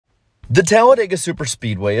The Talladega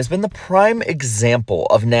Superspeedway has been the prime example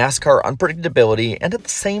of NASCAR unpredictability and at the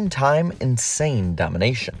same time, insane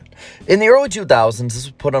domination. In the early 2000s, this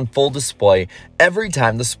was put on full display every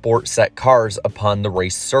time the sport set cars upon the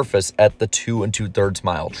race surface at the 2 2/3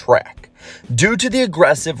 mile track. Due to the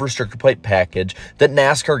aggressive restrictor plate package that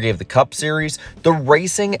NASCAR gave the Cup Series, the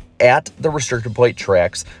racing at the restrictor plate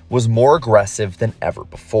tracks was more aggressive than ever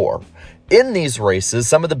before. In these races,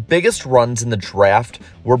 some of the biggest runs in the draft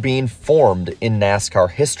were being formed in NASCAR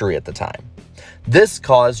history at the time. This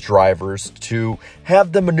caused drivers to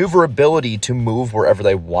have the maneuverability to move wherever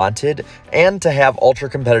they wanted and to have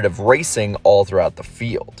ultra-competitive racing all throughout the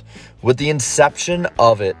field. With the inception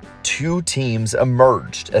of it, two teams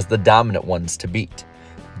emerged as the dominant ones to beat: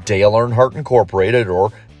 Dale Earnhardt Incorporated,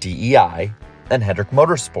 or DEI, and Hendrick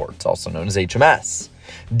Motorsports, also known as HMS.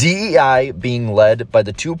 DEI being led by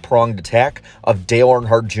the two-pronged attack of Dale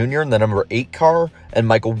Earnhardt Jr. in the number 8 car and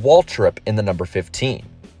Michael Waltrip in the number 15.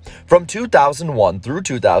 From 2001 through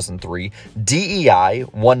 2003, DEI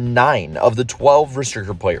won 9 of the 12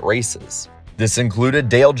 restrictor plate races. This included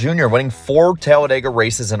Dale Jr. winning 4 Talladega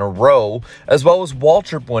races in a row, as well as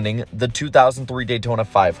Waltrip winning the 2003 Daytona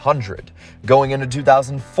 500. Going into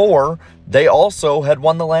 2004, they also had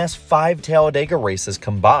won the last 5 Talladega races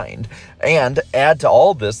combined. And add to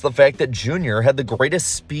all this the fact that Jr. had the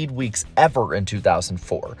greatest speed weeks ever in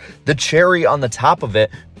 2004, the cherry on the top of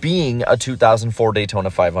it being a 2004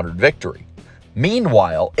 Daytona 500 victory.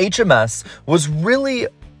 Meanwhile, HMS was really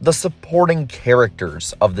the supporting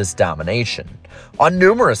characters of this domination. On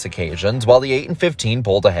numerous occasions, while the 8 and 15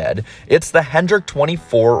 pulled ahead, it's the Hendrick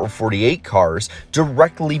 24 or 48 cars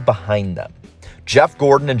directly behind them. Jeff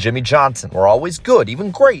Gordon and Jimmy Johnson were always good, even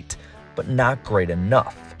great, but not great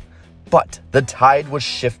enough. But the tide was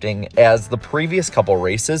shifting as the previous couple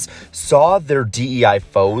races saw their DEI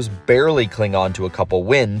foes barely cling on to a couple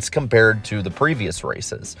wins compared to the previous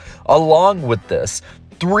races. Along with this,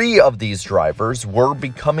 3 of these drivers were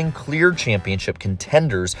becoming clear championship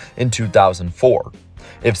contenders in 2004.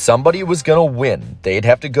 If somebody was going to win, they'd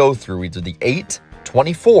have to go through either the 8,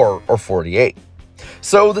 24, or 48.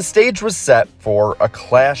 So the stage was set for a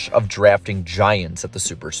clash of drafting giants at the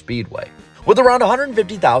Superspeedway. With around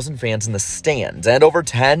 150,000 fans in the stands and over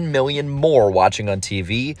 10 million more watching on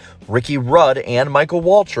TV, Ricky Rudd and Michael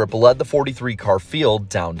Waltrip led the 43-car field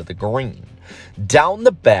down to the green. Down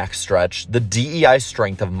the backstretch, the DEI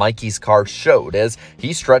strength of Mikey's car showed as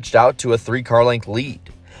he stretched out to a 3-car length lead.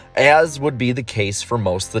 As would be the case for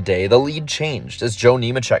most of the day, the lead changed as Joe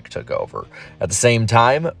Nemechek took over. At the same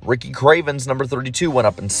time, Ricky Craven's number 32 went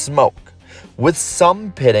up in smoke. With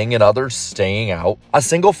some pitting and others staying out, a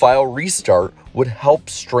single-file restart would help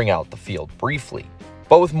string out the field briefly.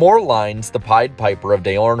 But with more lines, the Pied Piper of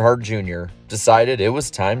Dale Earnhardt Jr. decided it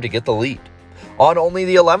was time to get the lead. On only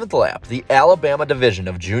the 11th lap, the Alabama division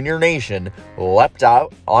of Junior Nation leapt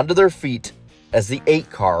out onto their feet as the 8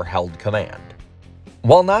 car held command.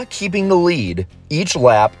 While not keeping the lead, each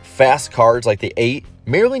lap, fast cars like the 8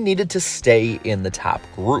 merely needed to stay in the top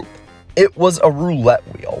group. It was a roulette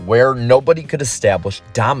wheel where nobody could establish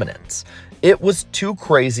dominance. It was too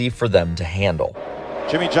crazy for them to handle.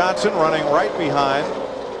 Jimmy Johnson running right behind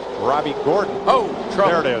Robbie Gordon. Oh,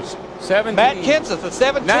 trouble. There it is. 17. Matt Kenseth at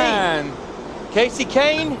 17. 9. Casey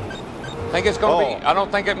Kane. I think it's going to be. I don't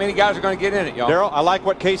think that many guys are going to get in it, y'all. Darryl, I like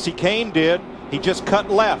what Casey Kane did. He just cut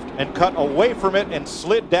left and cut away from it and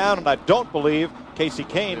slid down, and I don't believe Casey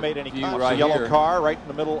Kane made any contact. Right, a yellow here. car right in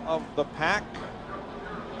the middle of the pack.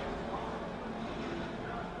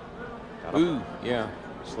 Ooh, yeah.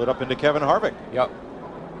 Slid up into Kevin Harvick. Yep.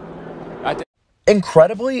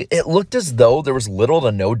 Incredibly, it looked as though there was little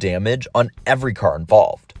to no damage on every car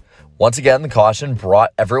involved. Once again, the caution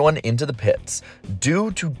brought everyone into the pits. Due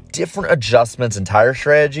to different adjustments and tire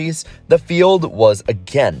strategies, the field was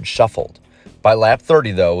again shuffled. By lap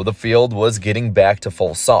 30, though, the field was getting back to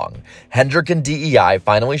full song. Hendrick and DEI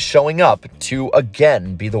finally showing up to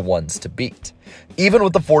again be the ones to beat. Even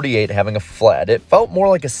with the 48 having a flat, it felt more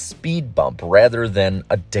like a speed bump rather than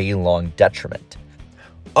a day-long detriment.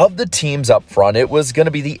 Of the teams up front, it was going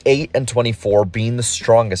to be the 8 and 24 being the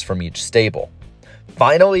strongest from each stable.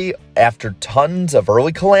 Finally, after tons of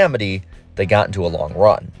early calamity, they got into a long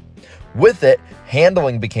run. With it,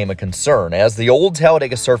 handling became a concern as the old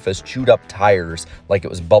Talladega surface chewed up tires like it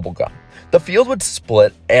was bubblegum. The field would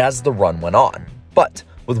split as the run went on, but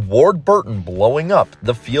with Ward Burton blowing up,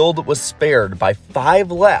 the field was spared by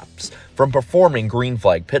 5 laps from performing green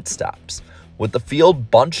flag pit stops. With the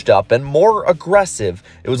field bunched up and more aggressive,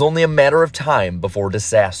 it was only a matter of time before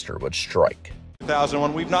disaster would strike.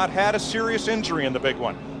 2001, we've not had a serious injury in the big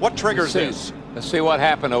one. What triggers this? Let's see what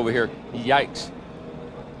happened over here. Yikes.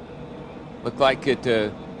 Looked like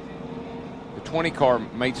the 20 car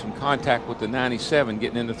made some contact with the 97,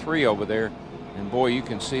 getting into 3 over there. And boy, you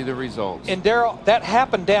can see the results. And Darrell, that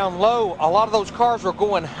happened down low. A lot of those cars were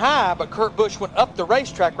going high, but Kurt Busch went up the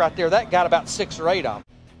racetrack right there. That got about 6 or 8 of them.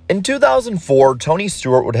 In 2004, Tony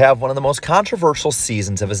Stewart would have one of the most controversial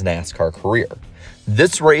seasons of his NASCAR career.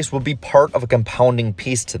 This race would be part of a compounding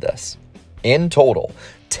piece to this. In total,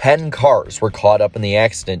 10 cars were caught up in the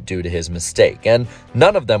accident due to his mistake, and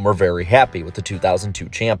none of them were very happy with the 2002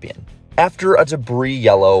 champion. After a debris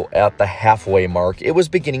yellow at the halfway mark, it was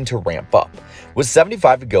beginning to ramp up. With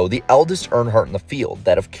 75 to go, the eldest Earnhardt in the field,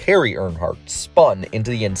 that of Kerry Earnhardt, spun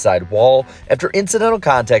into the inside wall after incidental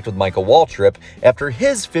contact with Michael Waltrip after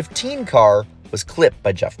his 15 car was clipped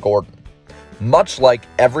by Jeff Gordon. Much like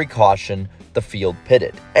every caution, the field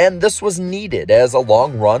pitted, and this was needed as a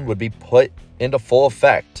long run would be put into full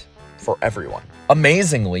effect for everyone.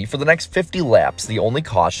 Amazingly, for the next 50 laps, the only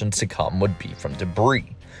cautions to come would be from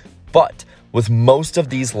debris. But with most of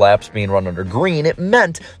these laps being run under green, it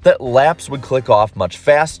meant that laps would click off much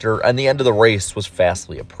faster and the end of the race was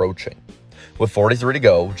fastly approaching. With 43 to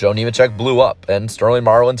go, Joe Nemechek blew up and Sterling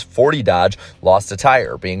Marlin's 40 Dodge lost a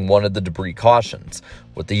tire, being one of the debris cautions.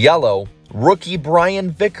 With the yellow, rookie Brian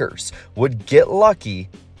Vickers would get lucky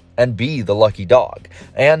and be the lucky dog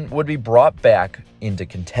and would be brought back into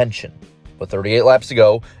contention. With 38 laps to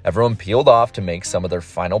go, everyone peeled off to make some of their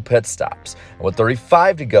final pit stops. And with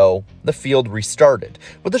 35 to go, the field restarted,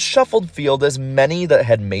 with a shuffled field as many that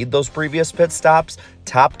had made those previous pit stops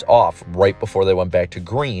topped off right before they went back to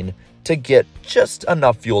green to get just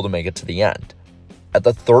enough fuel to make it to the end. At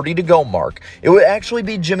the 30 to go mark, it would actually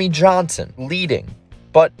be Jimmy Johnson leading,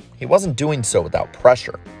 but he wasn't doing so without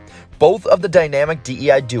pressure. Both of the dynamic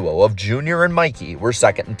DEI duo of Junior and Mikey were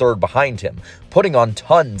second and third behind him, putting on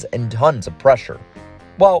tons and tons of pressure.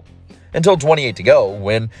 Well, until 28 to go,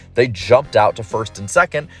 when they jumped out to first and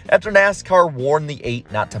second after NASCAR warned the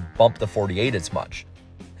 8 not to bump the 48 as much.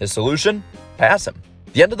 His solution? Pass him.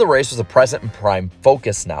 The end of the race was a present and prime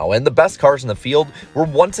focus now, and the best cars in the field were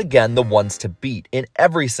once again the ones to beat in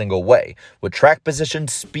every single way, with track position,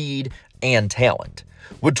 speed, and talent.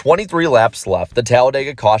 With 23 laps left, the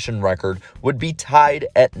Talladega caution record would be tied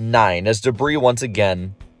at 9 as debris once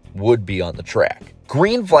again would be on the track.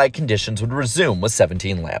 Green flag conditions would resume with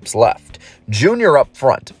 17 laps left. Junior up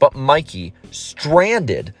front, but Mikey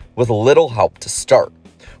stranded with little help to start.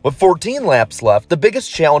 With 14 laps left, the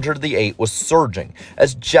biggest challenger to the 8 was surging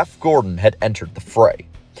as Jeff Gordon had entered the fray.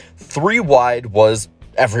 3 wide was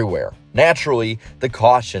everywhere. Naturally, the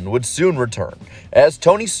caution would soon return as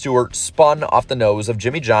Tony Stewart spun off the nose of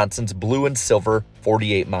Jimmy Johnson's blue and silver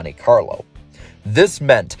 48 Monte Carlo. This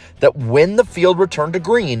meant that when the field returned to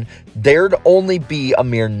green, there'd only be a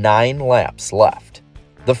mere 9 laps left.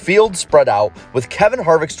 The field spread out, with Kevin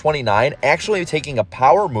Harvick's 29 actually taking a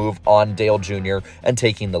power move on Dale Jr. and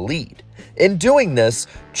taking the lead. In doing this,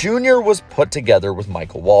 Jr. was put together with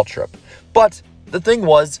Michael Waltrip. But the thing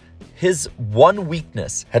was, his one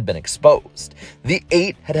weakness had been exposed. The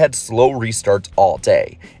 8 had had slow restarts all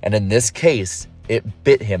day, and in this case, it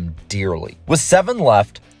bit him dearly. With 7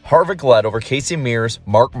 left, Harvick led over Casey Mears,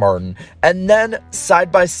 Mark Martin, and then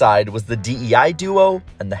side by side was the DEI duo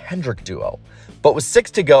and the Hendrick duo. But with 6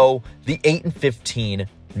 to go, the 8 and 15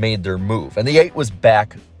 made their move, and the 8 was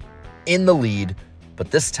back in the lead, but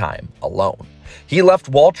this time alone. He left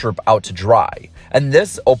Waltrip out to dry, and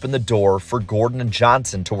this opened the door for Gordon and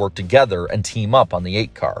Johnson to work together and team up on the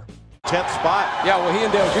 8 car. 10th spot. Yeah, well, he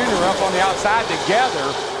and Dale Jr. are up on the outside together.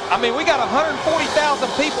 I mean, we got 140,000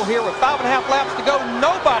 people here with 5.5 laps to go.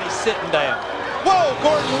 Nobody's sitting down. Whoa,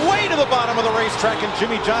 Gordon way to the bottom of the racetrack, and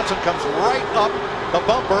Jimmy Johnson comes right up the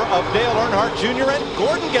bumper of Dale Earnhardt Jr., and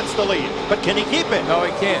Gordon gets the lead. But can he keep it? No,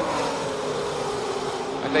 he can't.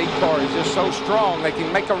 The 8 car is just so strong, they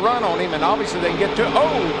can make a run on him, and obviously they can get to,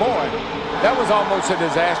 oh boy, that was almost a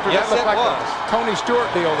disaster. Yes, that looked like was. a Tony Stewart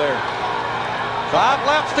deal there. 5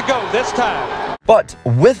 laps to go this time. But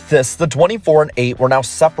with this, the 24 and 8 were now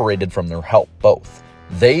separated from their help both.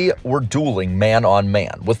 They were dueling man on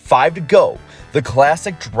man. With 5 to go, the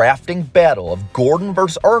classic drafting battle of Gordon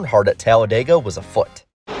versus Earnhardt at Talladega was afoot.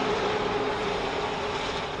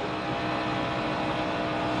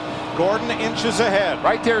 Gordon inches ahead.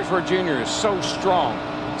 Right there is where Junior is so strong.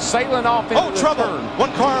 Sailing off into the trouble. turn.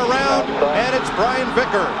 1 car around, and it's Brian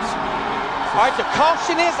Vickers. All right, the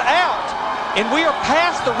caution is out, and we are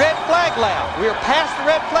past the red flag lap. We are past the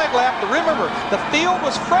red flag lap. But remember, the field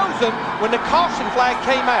was frozen when the caution flag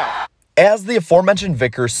came out. As the aforementioned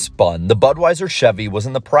Vickers spun, the Budweiser Chevy was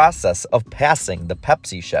in the process of passing the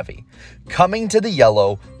Pepsi Chevy. Coming to the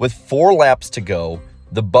yellow with 4 laps to go,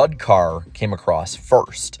 the Bud car came across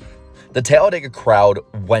first. The Talladega crowd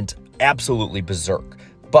went absolutely berserk,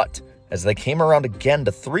 but as they came around again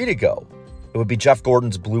to 3 to go, it would be Jeff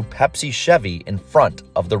Gordon's blue Pepsi Chevy in front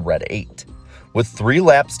of the red 8. With 3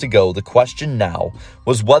 laps to go, the question now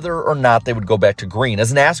was whether or not they would go back to green,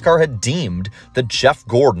 as NASCAR had deemed that Jeff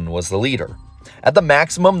Gordon was the leader. At the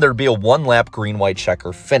maximum, there'd be a 1-lap green-white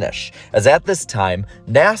checker finish, as at this time,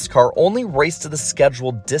 NASCAR only raced to the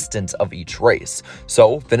scheduled distance of each race,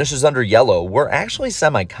 so finishes under yellow were actually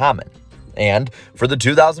semi-common. And for the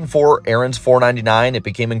 2004 Aaron's 499, it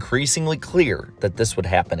became increasingly clear that this would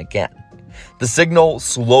happen again. The signal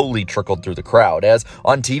slowly trickled through the crowd, as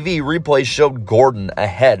on TV, replays showed Gordon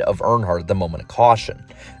ahead of Earnhardt at the moment of caution.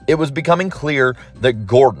 It was becoming clear that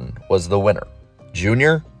Gordon was the winner.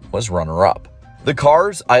 Junior was runner-up. The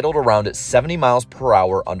cars idled around at 70 miles per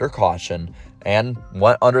hour under caution and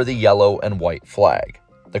went under the yellow and white flag.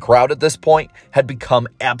 The crowd at this point had become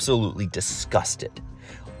absolutely disgusted.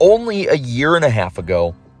 Only a year and a half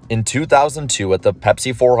ago, in 2002 at the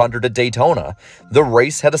Pepsi 400 at Daytona, the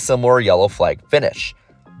race had a similar yellow flag finish.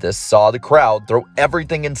 This saw the crowd throw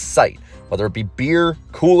everything in sight, whether it be beer,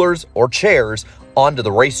 coolers, or chairs, onto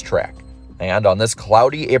the racetrack. And on this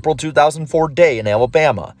cloudy April 2004 day in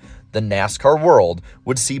Alabama, the NASCAR world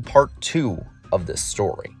would see part 2 of this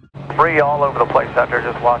story. Free all over the place out there,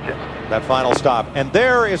 just watch it. That final stop. And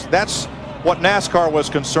that's what NASCAR was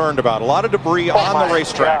concerned about. A lot of debris on the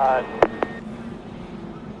racetrack. God.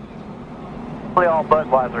 All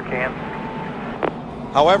Budweiser cans.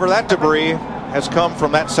 However, that debris has come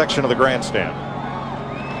from that section of the grandstand.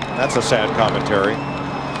 That's a sad commentary.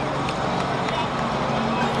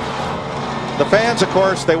 The fans, of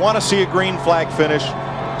course, they want to see a green flag finish.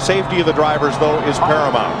 Safety of the drivers, though, is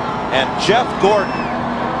paramount. And Jeff Gordon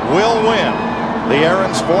will win the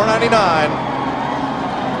Aaron's 499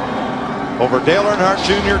 over Dale Earnhardt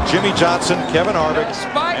Jr., Jimmy Johnson, Kevin Harvick.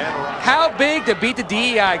 Despite how big to beat the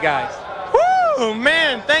DEI guys. Woo,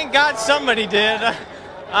 man, thank God somebody did.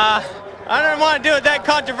 I didn't want to do it that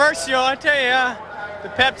controversial. I tell you, the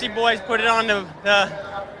Pepsi boys put it on the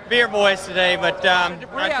beer boys today, but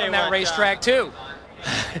We're out on that racetrack too.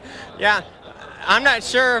 Yeah, I'm not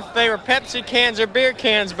sure if they were Pepsi cans or beer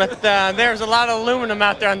cans, but there was a lot of aluminum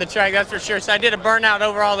out there on the track, that's for sure. So I did a burnout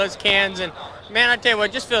over all those cans, and man, I tell you what,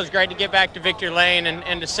 it just feels great to get back to victory lane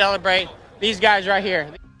and to celebrate these guys right here.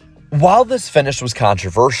 While this finish was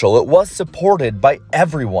controversial, it was supported by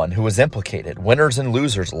everyone who was implicated, winners and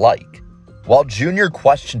losers alike. While Junior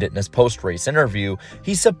questioned it in his post-race interview,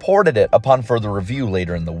 he supported it upon further review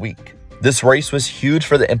later in the week. This race was huge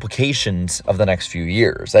for the implications of the next few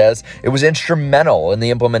years, as it was instrumental in the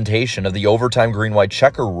implementation of the overtime green-white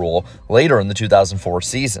checker rule later in the 2004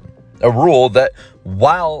 season. A rule that,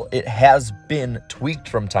 while it has been tweaked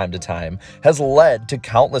from time to time, has led to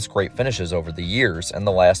countless great finishes over the years and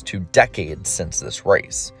the last 2 decades since this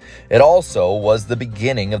race. It also was the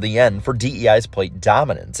beginning of the end for DEI's plate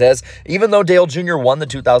dominance, as even though Dale Jr. won the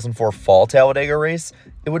 2004 Fall Talladega race,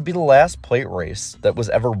 it would be the last plate race that was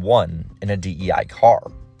ever won in a DEI car.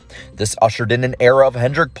 This ushered in an era of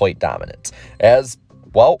Hendrick plate dominance, as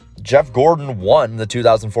well, Jeff Gordon won the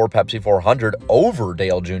 2004 Pepsi 400 over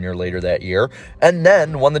Dale Jr. later that year, and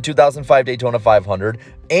then won the 2005 Daytona 500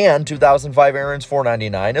 and 2005 Aaron's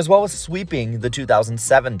 499, as well as sweeping the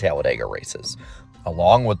 2007 Talladega races.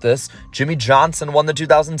 Along with this, Jimmy Johnson won the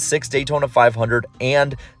 2006 Daytona 500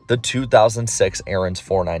 and the 2006 Aaron's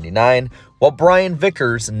 499, while Brian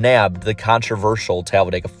Vickers nabbed the controversial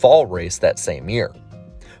Talladega Fall race that same year.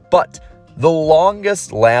 But the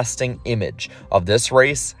longest lasting image of this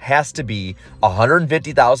race has to be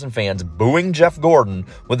 150,000 fans booing Jeff Gordon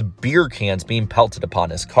with beer cans being pelted upon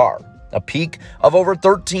his car, a peak of over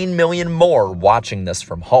 13 million more watching this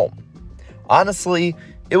from home. Honestly,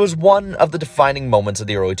 it was one of the defining moments of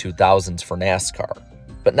the early 2000s for NASCAR.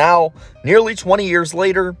 But now, nearly 20 years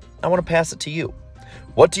later, I want to pass it to you.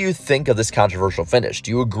 What do you think of this controversial finish?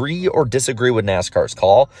 Do you agree or disagree with NASCAR's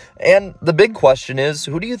call? And the big question is,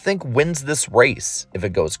 who do you think wins this race if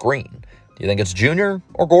it goes green? Do you think it's Junior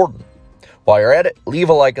or Gordon? While you're at it, leave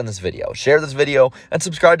a like on this video, share this video, and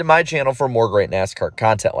subscribe to my channel for more great NASCAR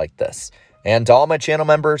content like this. And to all my channel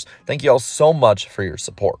members, thank you all so much for your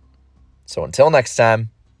support. So until next time,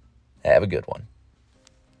 have a good one.